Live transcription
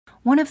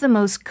One of the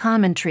most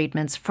common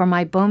treatments for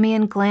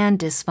Meibomian gland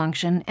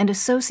dysfunction and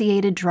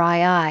associated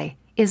dry eye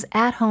is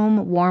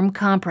at-home warm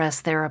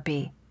compress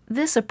therapy.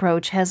 This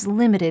approach has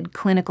limited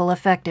clinical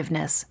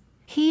effectiveness.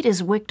 Heat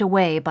is wicked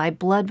away by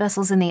blood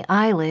vessels in the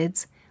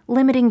eyelids,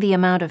 limiting the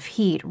amount of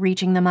heat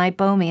reaching the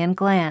Meibomian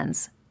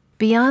glands.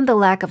 Beyond the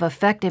lack of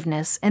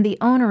effectiveness and the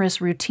onerous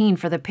routine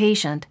for the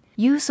patient,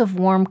 use of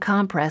warm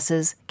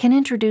compresses can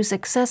introduce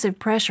excessive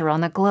pressure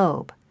on the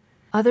globe.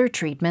 Other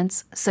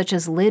treatments, such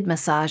as lid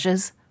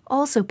massages,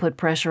 also put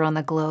pressure on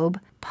the globe,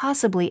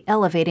 possibly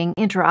elevating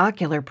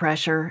intraocular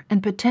pressure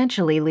and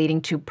potentially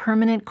leading to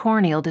permanent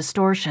corneal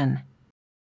distortion.